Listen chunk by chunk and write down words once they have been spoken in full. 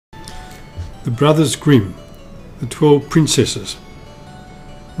The Brothers Grimm, The 12 Princesses,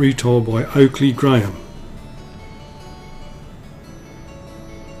 retold by Oakley Graham.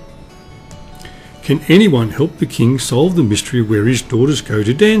 Can anyone help the king solve the mystery of where his daughters go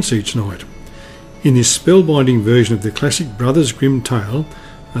to dance each night? In this spellbinding version of the classic Brothers Grimm tale,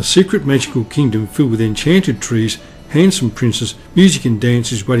 a secret magical kingdom filled with enchanted trees, handsome princes, music and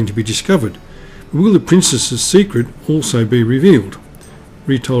dance is waiting to be discovered. But will the princess's secret also be revealed?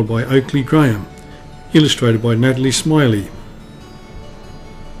 Retold by Oakley Graham. Illustrated by Natalie Smiley.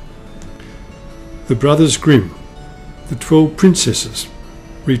 The Brothers Grimm, The 12 Princesses,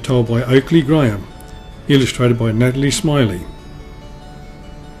 retold by Oakley Graham. Illustrated by Natalie Smiley.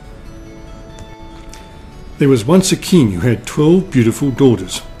 There was once a king who had 12 beautiful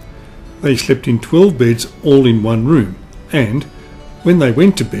daughters. They slept in 12 beds all in one room, and when they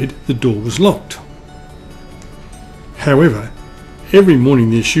went to bed the door was locked. However, every morning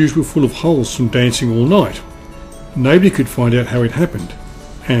their shoes were full of holes from dancing all night. Nobody could find out how it happened,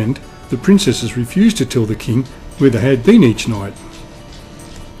 and the princesses refused to tell the king where they had been each night.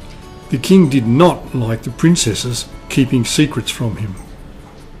 The king did not like the princesses keeping secrets from him.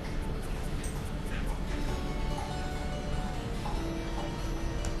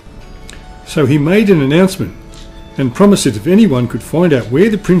 So he made an announcement and promised that if anyone could find out where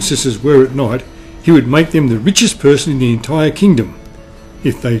the princesses were at night, he would make them the richest person in the entire kingdom.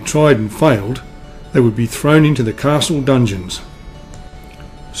 If they tried and failed, they would be thrown into the castle dungeons.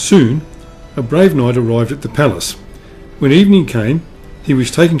 Soon, a brave knight arrived at the palace. When evening came, he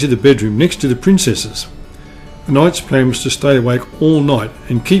was taken to the bedroom next to the princesses. The knight's plan was to stay awake all night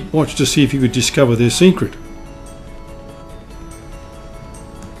and keep watch to see if he could discover their secret.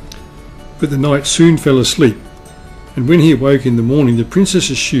 But the knight soon fell asleep, and when he awoke in the morning, the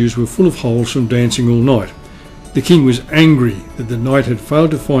princess's shoes were full of holes from dancing all night. The king was angry that the knight had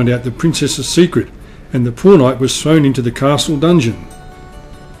failed to find out the princess's secret, and the poor knight was thrown into the castle dungeon.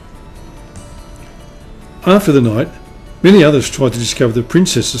 After the night, many others tried to discover the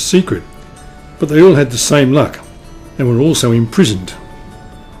princess's secret, but they all had the same luck and were also imprisoned.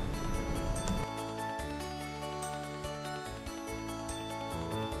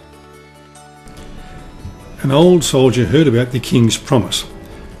 An old soldier heard about the king's promise.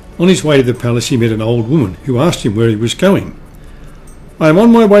 On his way to the palace he met an old woman who asked him where he was going. "I am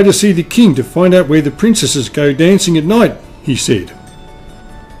on my way to see the king to find out where the princesses go dancing at night," he said.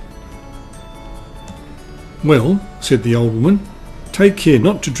 "Well," said the old woman, "take care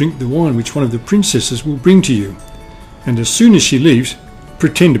not to drink the wine which one of the princesses will bring to you, and as soon as she leaves,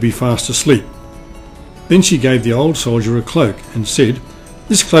 pretend to be fast asleep." Then she gave the old soldier a cloak and said,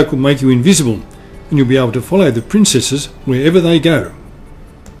 "This cloak will make you invisible, and you'll be able to follow the princesses wherever they go."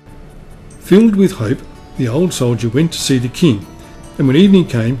 Filled with hope, the old soldier went to see the king, and when evening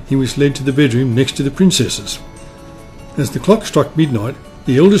came he was led to the bedroom next to the princesses. As the clock struck midnight,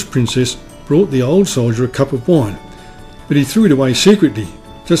 the eldest princess brought the old soldier a cup of wine, but he threw it away secretly,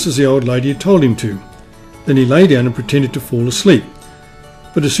 just as the old lady had told him to. Then he lay down and pretended to fall asleep.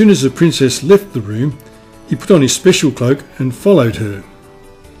 But as soon as the princess left the room, he put on his special cloak and followed her.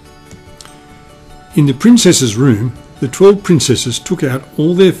 In the princess's room, the 12 princesses took out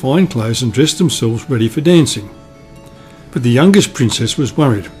all their fine clothes and dressed themselves ready for dancing. But the youngest princess was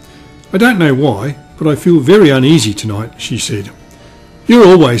worried. "I don't know why, but I feel very uneasy tonight," she said. "You're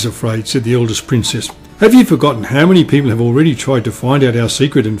always afraid," said the eldest princess. "Have you forgotten how many people have already tried to find out our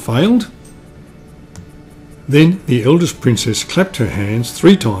secret and failed?" Then the eldest princess clapped her hands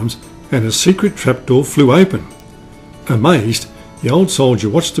 3 times and a secret trapdoor flew open. Amazed, the old soldier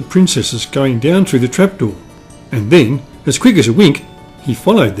watched the princesses going down through the trapdoor, and then, as quick as a wink, he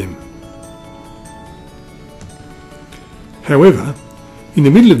followed them. However, in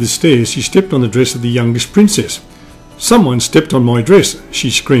the middle of the stairs she stepped on the dress of the youngest princess. "Someone stepped on my dress," she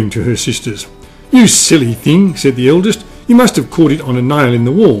screamed to her sisters. "You silly thing," said the eldest, "you must have caught it on a nail in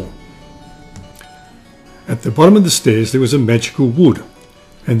the wall." At the bottom of the stairs there was a magical wood,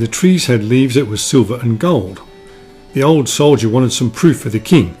 and the trees had leaves that were silver and gold. The old soldier wanted some proof for the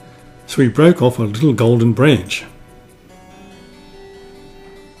king, so he broke off a little golden branch.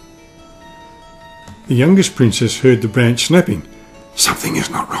 The youngest princess heard the branch snapping. "Something is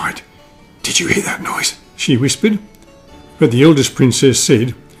not right. Did you hear that noise?" she whispered. But the eldest princess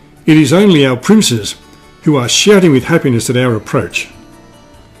said, "It is only our princes, who are shouting with happiness at our approach."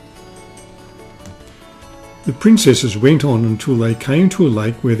 The princesses went on until they came to a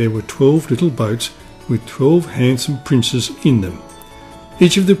lake where there were 12 little boats with 12 handsome princes in them.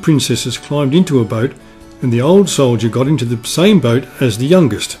 Each of the princesses climbed into a boat, and the old soldier got into the same boat as the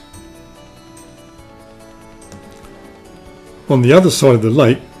youngest. On the other side of the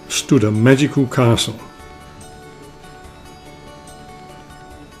lake stood a magical castle.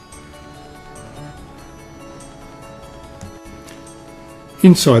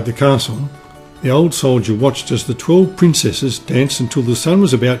 Inside the castle, the old soldier watched as the 12 princesses danced until the sun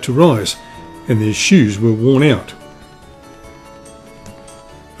was about to rise and their shoes were worn out.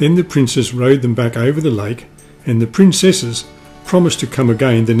 Then the princess rowed them back over the lake, and the princesses promised to come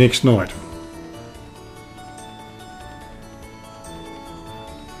again the next night.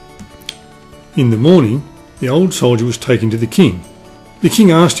 In the morning, the old soldier was taken to the king. The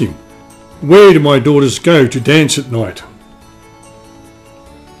king asked him, "Where do my daughters go to dance at night?"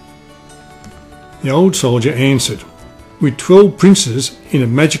 The old soldier answered, "With 12 princes in a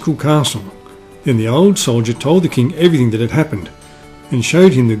magical castle." Then the old soldier told the king everything that had happened, and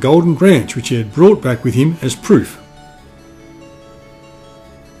showed him the golden branch which he had brought back with him as proof.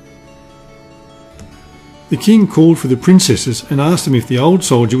 The king called for the princesses and asked them if the old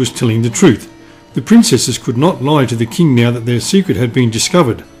soldier was telling the truth. The princesses could not lie to the king now that their secret had been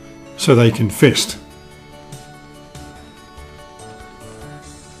discovered, so they confessed.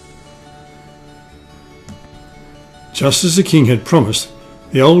 Just as the king had promised,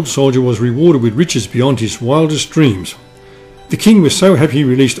 the old soldier was rewarded with riches beyond his wildest dreams. The king was so happy he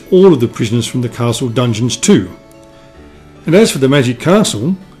released all of the prisoners from the castle dungeons too. And as for the magic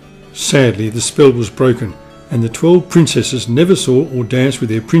castle, sadly the spell was broken, and the 12 princesses never saw or danced with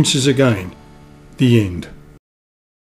their princes again. The end.